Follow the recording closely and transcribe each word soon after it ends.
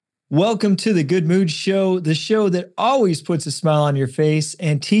Welcome to the Good Mood Show, the show that always puts a smile on your face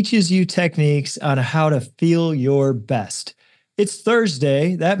and teaches you techniques on how to feel your best. It's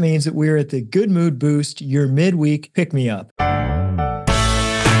Thursday. That means that we're at the Good Mood Boost, your midweek pick-me-up.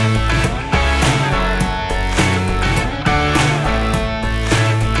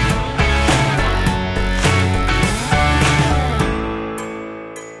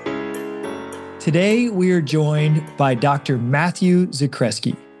 Today, we are joined by Dr. Matthew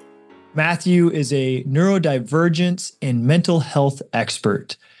Zakreski. Matthew is a neurodivergence and mental health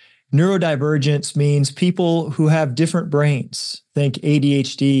expert. Neurodivergence means people who have different brains. Think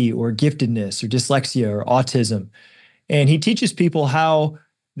ADHD or giftedness or dyslexia or autism. And he teaches people how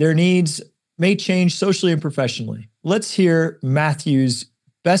their needs may change socially and professionally. Let's hear Matthew's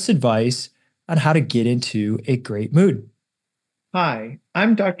best advice on how to get into a great mood. Hi,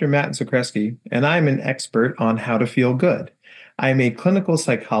 I'm Dr. Matt Zakreski, and I'm an expert on how to feel good. I'm a clinical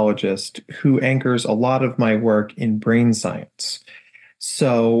psychologist who anchors a lot of my work in brain science.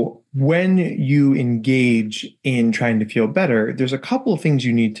 So when you engage in trying to feel better, there's a couple of things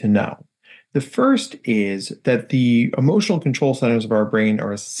you need to know. The first is that the emotional control centers of our brain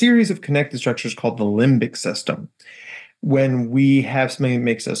are a series of connected structures called the limbic system. When we have something that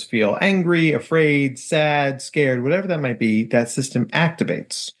makes us feel angry, afraid, sad, scared, whatever that might be, that system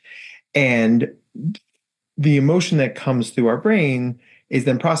activates. And the emotion that comes through our brain is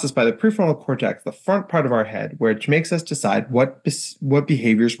then processed by the prefrontal cortex, the front part of our head, which makes us decide what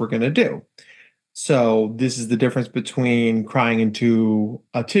behaviors we're going to do. So this is the difference between crying into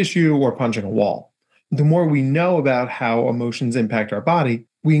a tissue or punching a wall. The more we know about how emotions impact our body,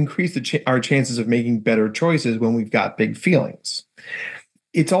 we increase our chances of making better choices when we've got big feelings.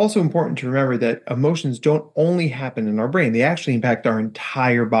 It's also important to remember that emotions don't only happen in our brain, they actually impact our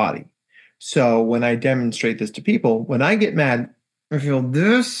entire body. So when I demonstrate this to people, when I get mad, I feel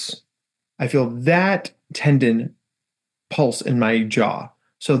this, I feel that tendon pulse in my jaw.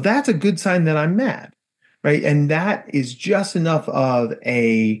 So that's a good sign that I'm mad, right? And that is just enough of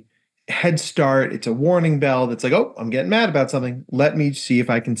a head start. It's a warning bell that's like, oh, I'm getting mad about something. Let me see if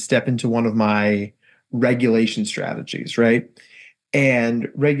I can step into one of my regulation strategies, right? And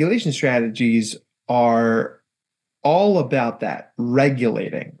regulation strategies are all about that,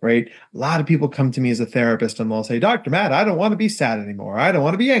 regulating, right? A lot of people come to me as a therapist and they'll say, Dr. Matt, I don't want to be sad anymore. I don't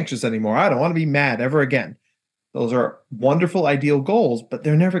want to be anxious anymore. I don't want to be mad ever again. Those are wonderful, ideal goals, but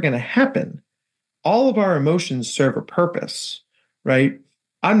they're never going to happen. All of our emotions serve a purpose, right?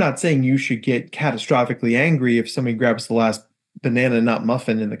 I'm not saying you should get catastrophically angry if somebody grabs the last banana nut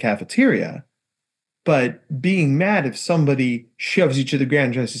muffin in the cafeteria. But being mad if somebody shoves you to the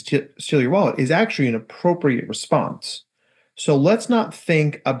ground and tries to steal your wallet is actually an appropriate response. So let's not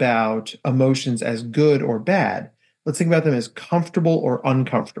think about emotions as good or bad. Let's think about them as comfortable or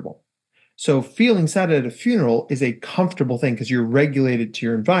uncomfortable. So feeling sad at a funeral is a comfortable thing because you're regulated to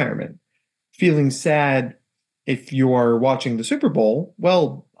your environment. Feeling sad if you're watching the Super Bowl,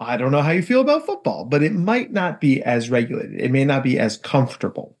 well, I don't know how you feel about football, but it might not be as regulated. It may not be as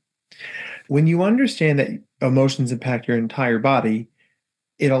comfortable. When you understand that emotions impact your entire body,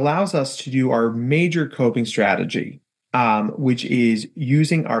 it allows us to do our major coping strategy, which is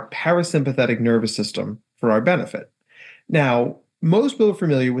using our parasympathetic nervous system for our benefit. Now, most people are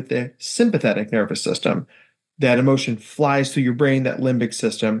familiar with the sympathetic nervous system. That emotion flies through your brain, that limbic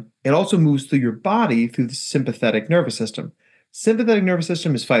system. It also moves through your body through the sympathetic nervous system. Sympathetic nervous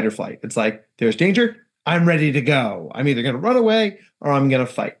system is fight or flight. It's like, there's danger, I'm ready to go. I'm either going to run away or I'm going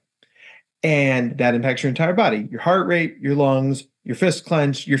to fight. And that impacts your entire body, your heart rate, your lungs, your fists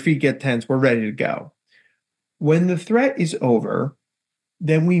clench, your feet get tense, we're ready to go. When the threat is over,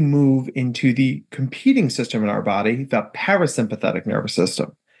 then we move into the competing system in our body, the parasympathetic nervous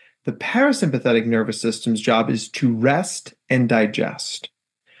system. The parasympathetic nervous system's job is to rest and digest.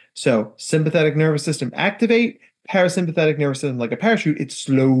 So sympathetic nervous system activate, parasympathetic nervous system like a parachute, it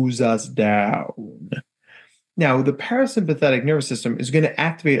slows us down. Now, the parasympathetic nervous system is going to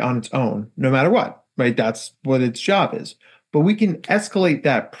activate on its own, no matter what, right? That's what its job is. But we can escalate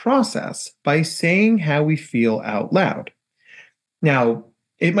that process by saying how we feel out loud. Now,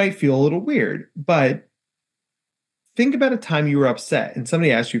 it might feel a little weird, but think about a time you were upset and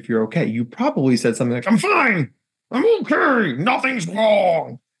somebody asked you if you're okay. You probably said something like, I'm fine, I'm okay, nothing's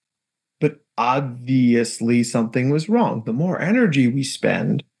wrong. But obviously something was wrong. The more energy we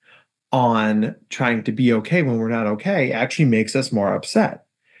spend on trying to be okay when we're not okay actually makes us more upset.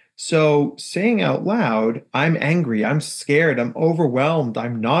 So saying out loud, I'm angry, I'm scared, I'm overwhelmed,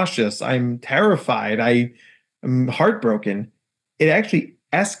 I'm nauseous, I'm terrified, I'm heartbroken, it actually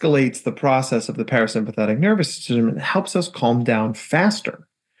escalates the process of the parasympathetic nervous system and helps us calm down faster.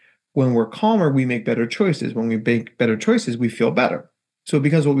 When we're calmer, we make better choices. When we make better choices, we feel better. So it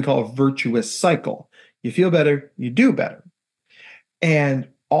becomes what we call a virtuous cycle. You feel better, you do better. And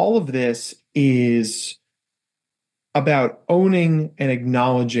all of this is about owning and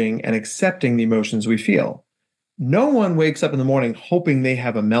acknowledging and accepting the emotions we feel. No one wakes up in the morning hoping they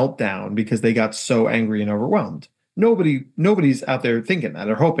have a meltdown because they got so angry and overwhelmed. Nobody's out there thinking that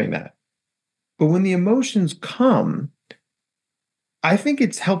or hoping that. But when the emotions come, I think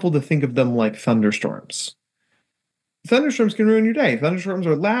it's helpful to think of them like thunderstorms. Thunderstorms can ruin your day. Thunderstorms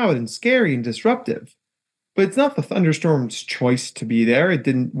are loud and scary and disruptive. But it's not the thunderstorm's choice to be there. It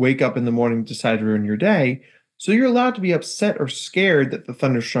didn't wake up in the morning and decide to ruin your day. So you're allowed to be upset or scared that the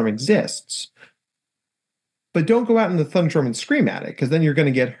thunderstorm exists. But don't go out in the thunderstorm and scream at it, because then you're going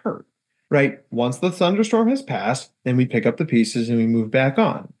to get hurt, right? Once the thunderstorm has passed, then we pick up the pieces and we move back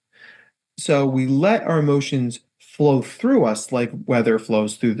on. So we let our emotions flow through us like weather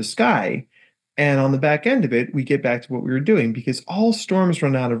flows through the sky. And on the back end of it, we get back to what we were doing, because all storms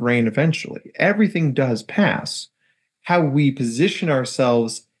run out of rain eventually. Everything does pass. How we position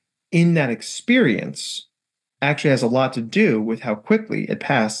ourselves in that experience actually has a lot to do with how quickly it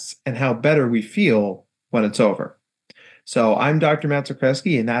passes and how better we feel when it's over. So I'm Dr. Matt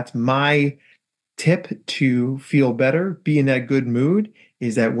Zakreski, and that's my tip to feel better, be in that good mood,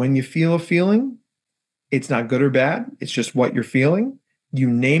 is that when you feel a feeling, it's not good or bad. It's just what you're feeling. You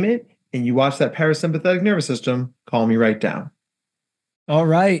name it, and you watch that parasympathetic nervous system calm you right down. All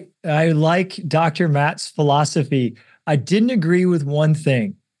right. I like Dr. Matt's philosophy. I didn't agree with one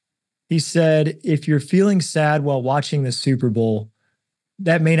thing. He said, if you're feeling sad while watching the Super Bowl,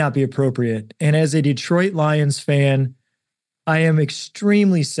 that may not be appropriate. And as a Detroit Lions fan, I am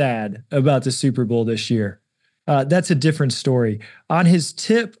extremely sad about the Super Bowl this year. That's a different story. On his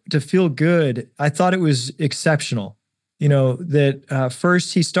tip to feel good, I thought it was exceptional. You know, that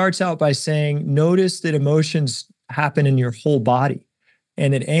first he starts out by saying, notice that emotions happen in your whole body,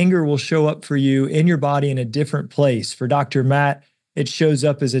 and that anger will show up for you in your body in a different place. For Dr. Matt, it shows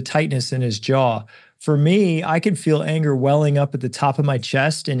up as a tightness in his jaw. For me, I can feel anger welling up at the top of my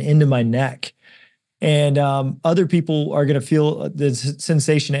chest and into my neck. And other people are going to feel the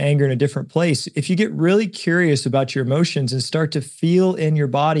sensation of anger in a different place. If you get really curious about your emotions and start to feel in your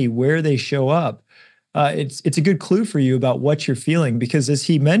body where they show up, it's a good clue for you about what you're feeling. Because as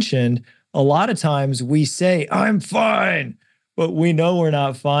he mentioned, a lot of times we say, I'm fine, but we know we're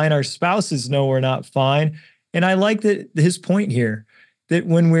not fine. Our spouses know we're not fine. And I like that his point here, that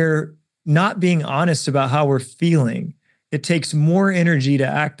when we're not being honest about how we're feeling, it takes more energy to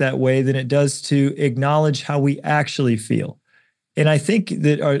act that way than it does to acknowledge how we actually feel. And I think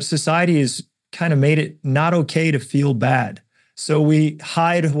that our society has kind of made it not okay to feel bad. So we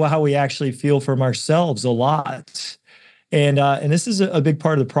hide how we actually feel from ourselves a lot. And this is a big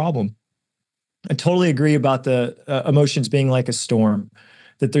part of the problem. I totally agree about the emotions being like a storm,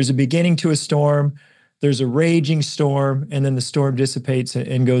 that there's a beginning to a storm, there's a raging storm, and then the storm dissipates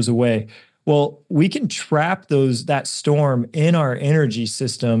and goes away. Well, we can trap that storm in our energy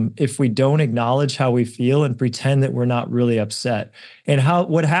system if we don't acknowledge how we feel and pretend that we're not really upset. And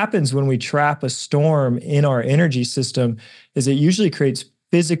what happens when we trap a storm in our energy system is it usually creates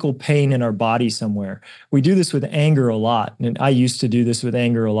physical pain in our body somewhere. We do this with anger a lot. And I used to do this with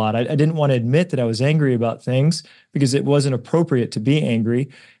anger a lot. I didn't want to admit that I was angry about things because it wasn't appropriate to be angry.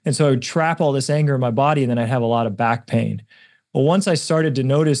 And so I would trap all this anger in my body, and then I'd have a lot of back pain. Well, once I started to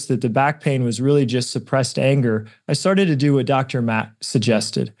notice that the back pain was really just suppressed anger, I started to do what Dr. Matt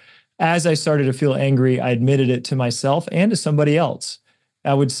suggested. As I started to feel angry, I admitted it to myself and to somebody else.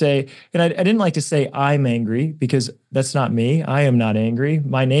 I would say, and I didn't like to say I'm angry, because that's not me. I am not angry.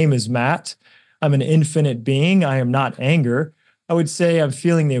 My name is Matt. I'm an infinite being. I am not anger. I would say I'm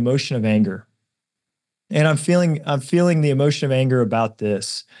feeling the emotion of anger. And I'm feeling the emotion of anger about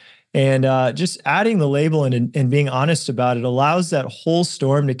this. And just adding the label and being honest about it allows that whole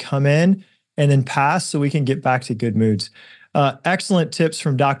storm to come in and then pass, so we can get back to good moods. Excellent tips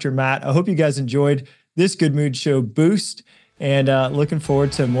from Dr. Matt. I hope you guys enjoyed this Good Mood Show boost, and looking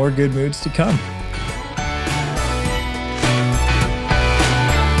forward to more good moods to come.